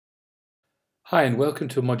Hi and welcome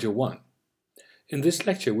to Module 1. In this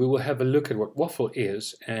lecture we will have a look at what WAFL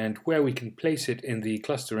is and where we can place it in the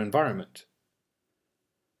cluster environment.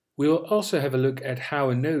 We will also have a look at how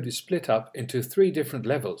a node is split up into 3 different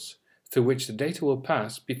levels through which the data will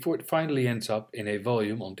pass before it finally ends up in a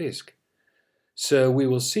volume on disk. So we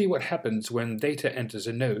will see what happens when data enters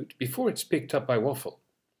a node before it's picked up by WAFL.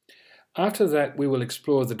 After that we will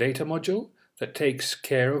explore the data module that takes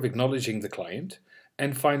care of acknowledging the client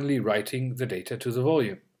and finally writing the data to the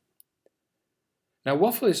volume. Now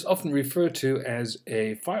WAFL is often referred to as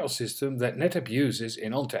a file system that Netapp uses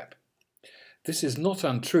in ONTAP. This is not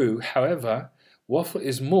untrue, however, WAFL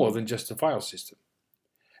is more than just a file system.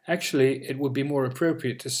 Actually, it would be more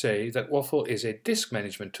appropriate to say that WAFL is a disk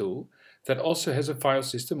management tool that also has a file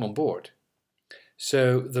system on board.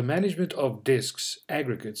 So the management of disks,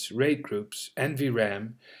 aggregates, RAID groups and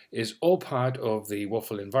VRAM is all part of the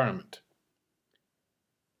WAFL environment.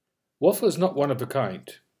 WAFL is not one of a kind.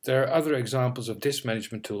 There are other examples of disk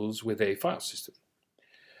management tools with a file system.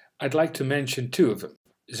 I'd like to mention 2 of them,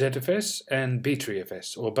 ZFS and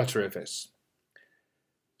B3FS or ButterFS.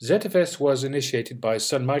 ZFS was initiated by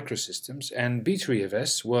Sun Microsystems and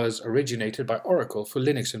B3FS was originated by Oracle for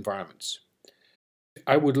Linux environments.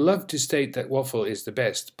 I would love to state that WAFL is the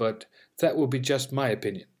best, but that will be just my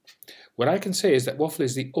opinion. What I can say is that WAFL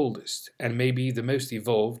is the oldest and maybe the most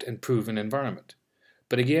evolved and proven environment.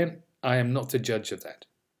 But again, I am not the judge of that.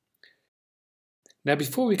 Now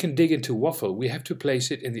before we can dig into WAFL, we have to place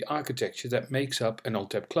it in the architecture that makes up an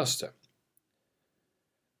ONTAP cluster.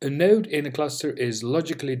 A node in a cluster is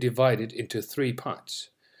logically divided into 3 parts.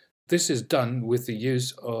 This is done with the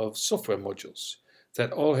use of software modules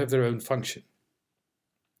that all have their own function.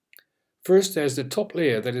 First, there's the top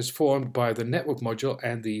layer that is formed by the network module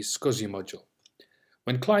and the SCSI module.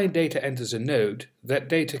 When client data enters a node, that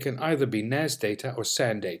data can either be NAS data or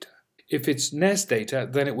SAN data. If it's NAS data,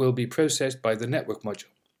 then it will be processed by the network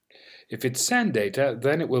module. If it's SAN data,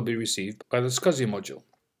 then it will be received by the SCSI module.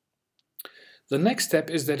 The next step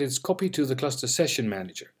is that it's copied to the cluster session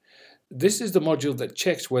manager. This is the module that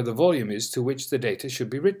checks where the volume is to which the data should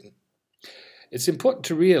be written. It's important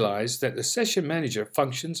to realize that the session manager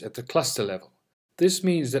functions at the cluster level. This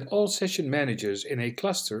means that all session managers in a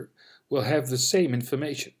cluster will have the same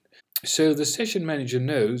information. So the session manager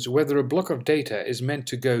knows whether a block of data is meant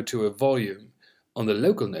to go to a volume on the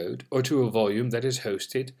local node or to a volume that is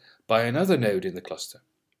hosted by another node in the cluster.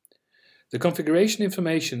 The configuration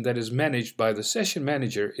information that is managed by the session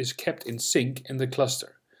manager is kept in sync in the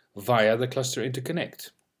cluster via the cluster interconnect.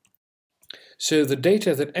 So the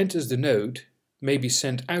data that enters the node may be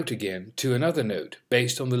sent out again to another node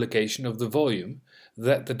based on the location of the volume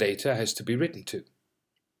that the data has to be written to.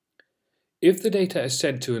 If the data is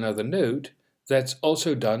sent to another node, that's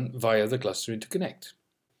also done via the cluster interconnect.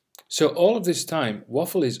 So all of this time,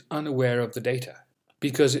 WAFL is unaware of the data,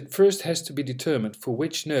 because it first has to be determined for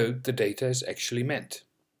which node the data is actually meant.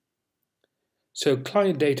 So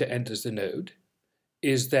client data enters the node,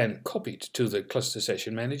 is then copied to the cluster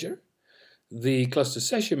session manager. The cluster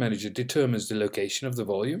session manager determines the location of the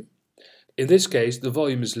volume. In this case, the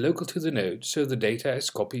volume is local to the node, so the data is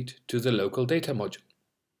copied to the local data module.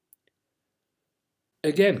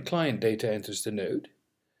 Again, client data enters the node,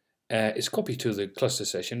 is copied to the cluster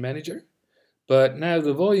session manager, but now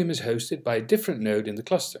the volume is hosted by a different node in the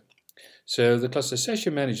cluster. So the cluster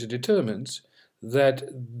session manager determines that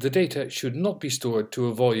the data should not be stored to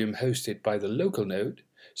a volume hosted by the local node,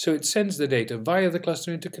 so it sends the data via the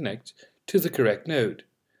cluster interconnect to the correct node.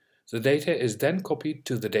 The data is then copied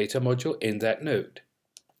to the data module in that node.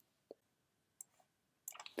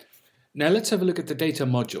 Now let's have a look at the data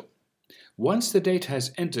module. Once the data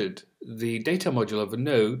has entered the data module of a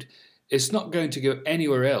node, it's not going to go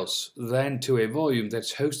anywhere else than to a volume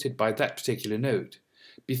that's hosted by that particular node.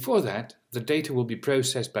 Before that, the data will be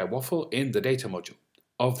processed by WAFL in the data module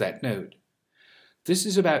of that node. This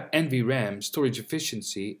is about NVRAM, storage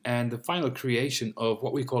efficiency, and the final creation of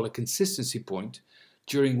what we call a consistency point,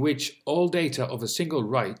 during which all data of a single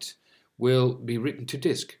write will be written to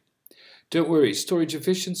disk. Don't worry, storage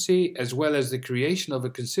efficiency as well as the creation of a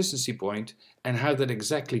consistency point and how that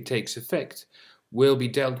exactly takes effect will be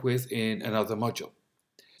dealt with in another module.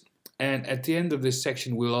 And at the end of this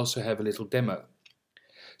section we'll also have a little demo.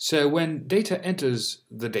 So when data enters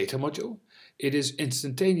the data module, it is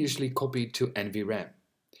instantaneously copied to NVRAM.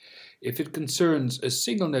 If it concerns a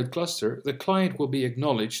single node cluster, the client will be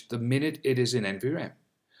acknowledged the minute it is in NVRAM.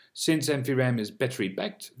 Since NVRAM is battery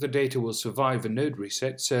backed, the data will survive a node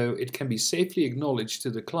reset, so it can be safely acknowledged to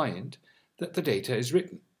the client that the data is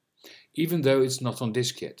written, even though it's not on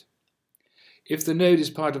disk yet. If the node is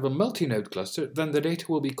part of a multi-node cluster, then the data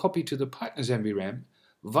will be copied to the partner's NVRAM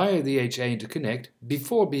via the HA interconnect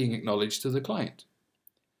before being acknowledged to the client.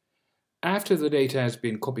 After the data has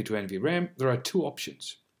been copied to NVRAM, there are two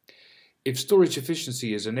options. If storage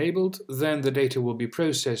efficiency is enabled, then the data will be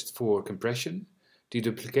processed for compression,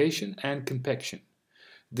 deduplication, and compaction.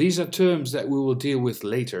 These are terms that we will deal with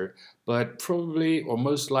later, but probably or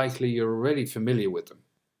most likely you're already familiar with them.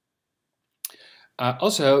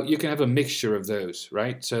 Also, you can have a mixture of those,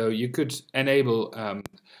 right? So you could enable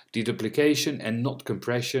deduplication and not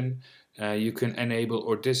compression. You can enable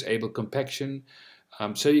or disable compaction.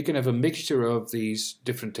 So you can have a mixture of these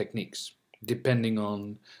different techniques, depending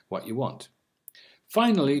on what you want.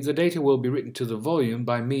 Finally, the data will be written to the volume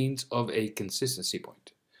by means of a consistency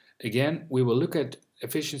point. Again, we will look at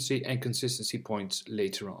efficiency and consistency points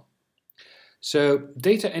later on. So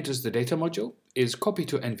data enters the data module, is copied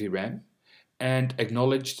to NVRAM, and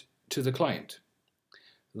acknowledged to the client.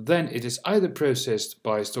 Then it is either processed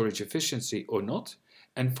by storage efficiency or not,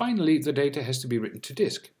 and finally the data has to be written to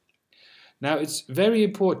disk. Now it's very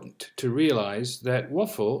important to realize that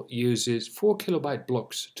WAFL uses 4 kilobyte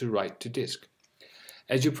blocks to write to disk.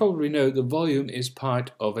 As you probably know, the volume is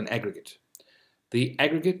part of an aggregate. The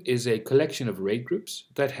aggregate is a collection of RAID groups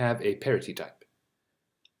that have a parity type.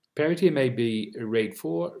 Parity may be RAID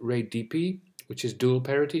 4, RAID DP, which is dual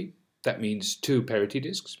parity, that means 2 parity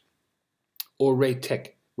disks, or RAID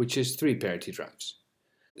TEC, which is 3 parity drives.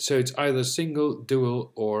 So it's either single,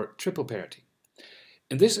 dual, or triple parity.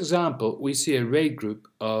 In this example, we see a RAID group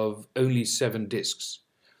of only 7 disks,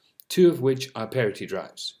 2 of which are parity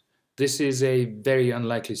drives. This is a very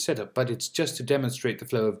unlikely setup, but it's just to demonstrate the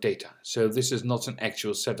flow of data. So this is not an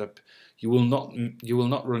actual setup. You will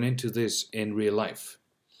not run into this in real life.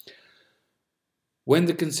 When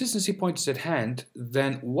the consistency point is at hand,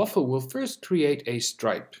 then WAFL will first create a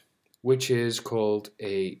stripe, which is called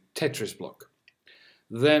a Tetris block.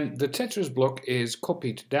 Then the Tetris block is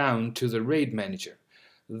copied down to the RAID manager.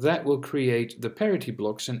 That will create the parity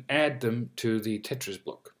blocks and add them to the Tetris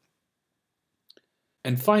block.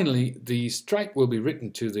 And finally, the stripe will be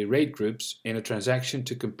written to the RAID groups in a transaction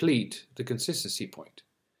to complete the consistency point.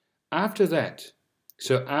 After that,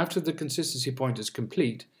 so after the consistency point is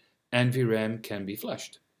complete, NVRAM can be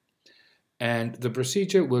flushed. And the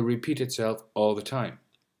procedure will repeat itself all the time.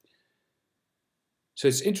 So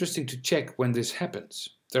it's interesting to check when this happens.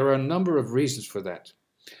 There are a number of reasons for that.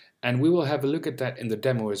 And we will have a look at that in the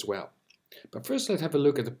demo as well. But first let's have a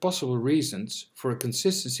look at the possible reasons for a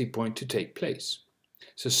consistency point to take place.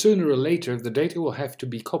 So sooner or later the data will have to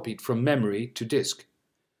be copied from memory to disk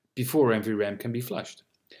before NVRAM can be flushed.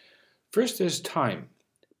 First there's time.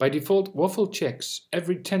 By default, WAFL checks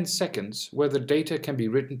every 10 seconds whether data can be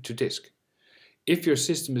written to disk. If your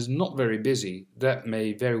system is not very busy, that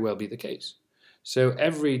may very well be the case. So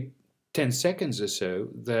every 10 seconds or so,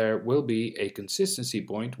 there will be a consistency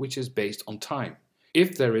point which is based on time,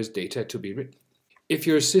 if there is data to be written. If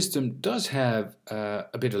your system does have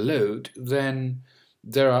a bit of load, then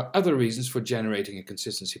there are other reasons for generating a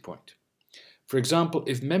consistency point. For example,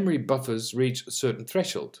 if memory buffers reach a certain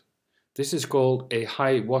threshold, this is called a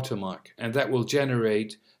high watermark, and that will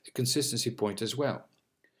generate a consistency point as well.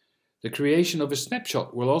 The creation of a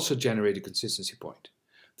snapshot will also generate a consistency point.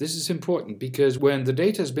 This is important because when the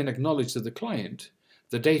data has been acknowledged to the client,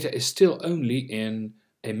 the data is still only in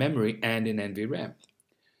a memory and in NVRAM.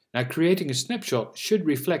 Now, creating a snapshot should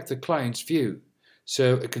reflect the client's view,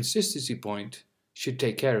 so a consistency point should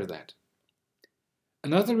take care of that.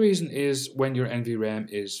 Another reason is when your NVRAM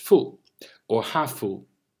is full, or half full,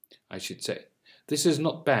 I should say. This is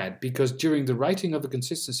not bad because during the writing of a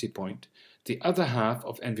consistency point, the other half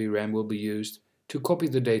of NVRAM will be used to copy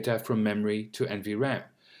the data from memory to NVRAM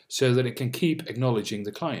so that it can keep acknowledging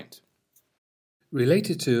the client.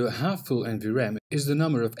 Related to half-full NVRAM is the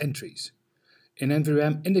number of entries. In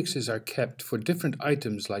NVRAM, indexes are kept for different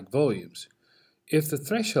items like volumes. If the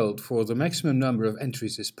threshold for the maximum number of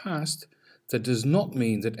entries is passed, that does not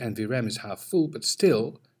mean that NVRAM is half full, but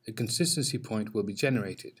still a consistency point will be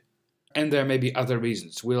generated. And there may be other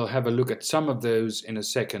reasons. We'll have a look at some of those in a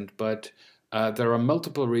second, but there are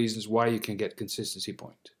multiple reasons why you can get consistency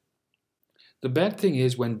point. The bad thing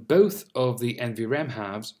is when both of the NVRAM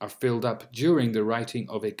halves are filled up during the writing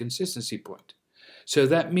of a consistency point. So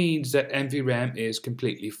that means that NVRAM is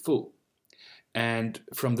completely full. And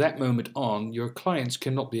from that moment on, your clients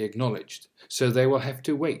cannot be acknowledged. So they will have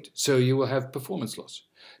to wait. So you will have performance loss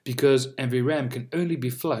because NVRAM can only be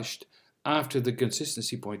flushed after the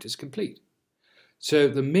consistency point is complete. So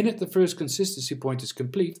the minute the first consistency point is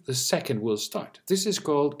complete, the second will start. This is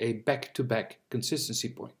called a back-to-back consistency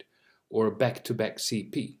point, or a back-to-back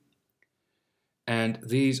CP. and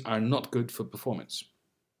these are not good for performance.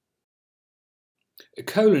 A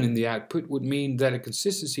colon in the output would mean that a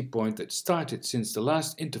consistency point that started since the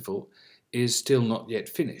last interval is still not yet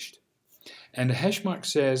finished. And a hash mark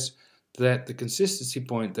says that the consistency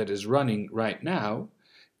point that is running right now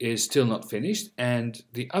is still not finished and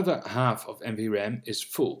the other half of NVRAM is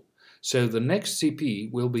full. So the next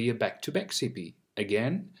CP will be a back-to-back CP.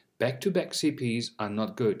 Again, back-to-back CPs are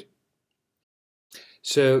not good.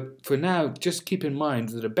 So for now, just keep in mind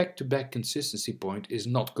that a back-to-back consistency point is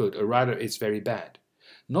not good, or rather it's very bad.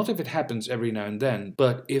 Not if it happens every now and then,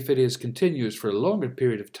 but if it is continuous for a longer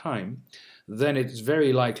period of time, then it is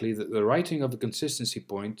very likely that the writing of a consistency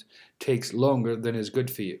point takes longer than is good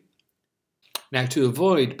for you. Now, to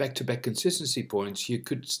avoid back-to-back consistency points, you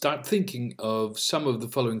could start thinking of some of the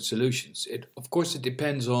following solutions. Of course, it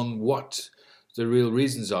depends on what the real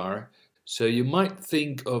reasons are. So you might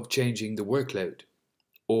think of changing the workload,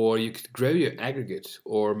 or you could grow your aggregate,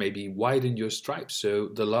 or maybe widen your stripe. So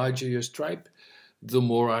the larger your stripe, the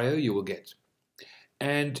more I/O you will get.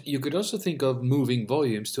 And you could also think of moving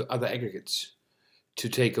volumes to other aggregates to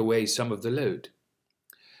take away some of the load.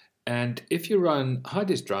 And if you run hard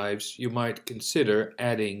disk drives, you might consider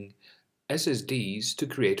adding SSDs to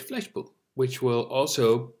create a flash pool, which will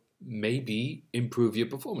also maybe improve your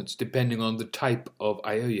performance depending on the type of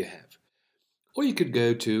I/O you have. Or you could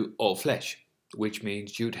go to all flash, which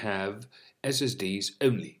means you'd have SSDs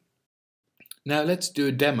only. Now let's do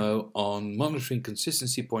a demo on monitoring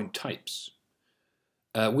consistency point types.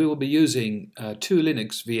 We will be using 2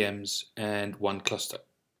 Linux VMs and 1 cluster.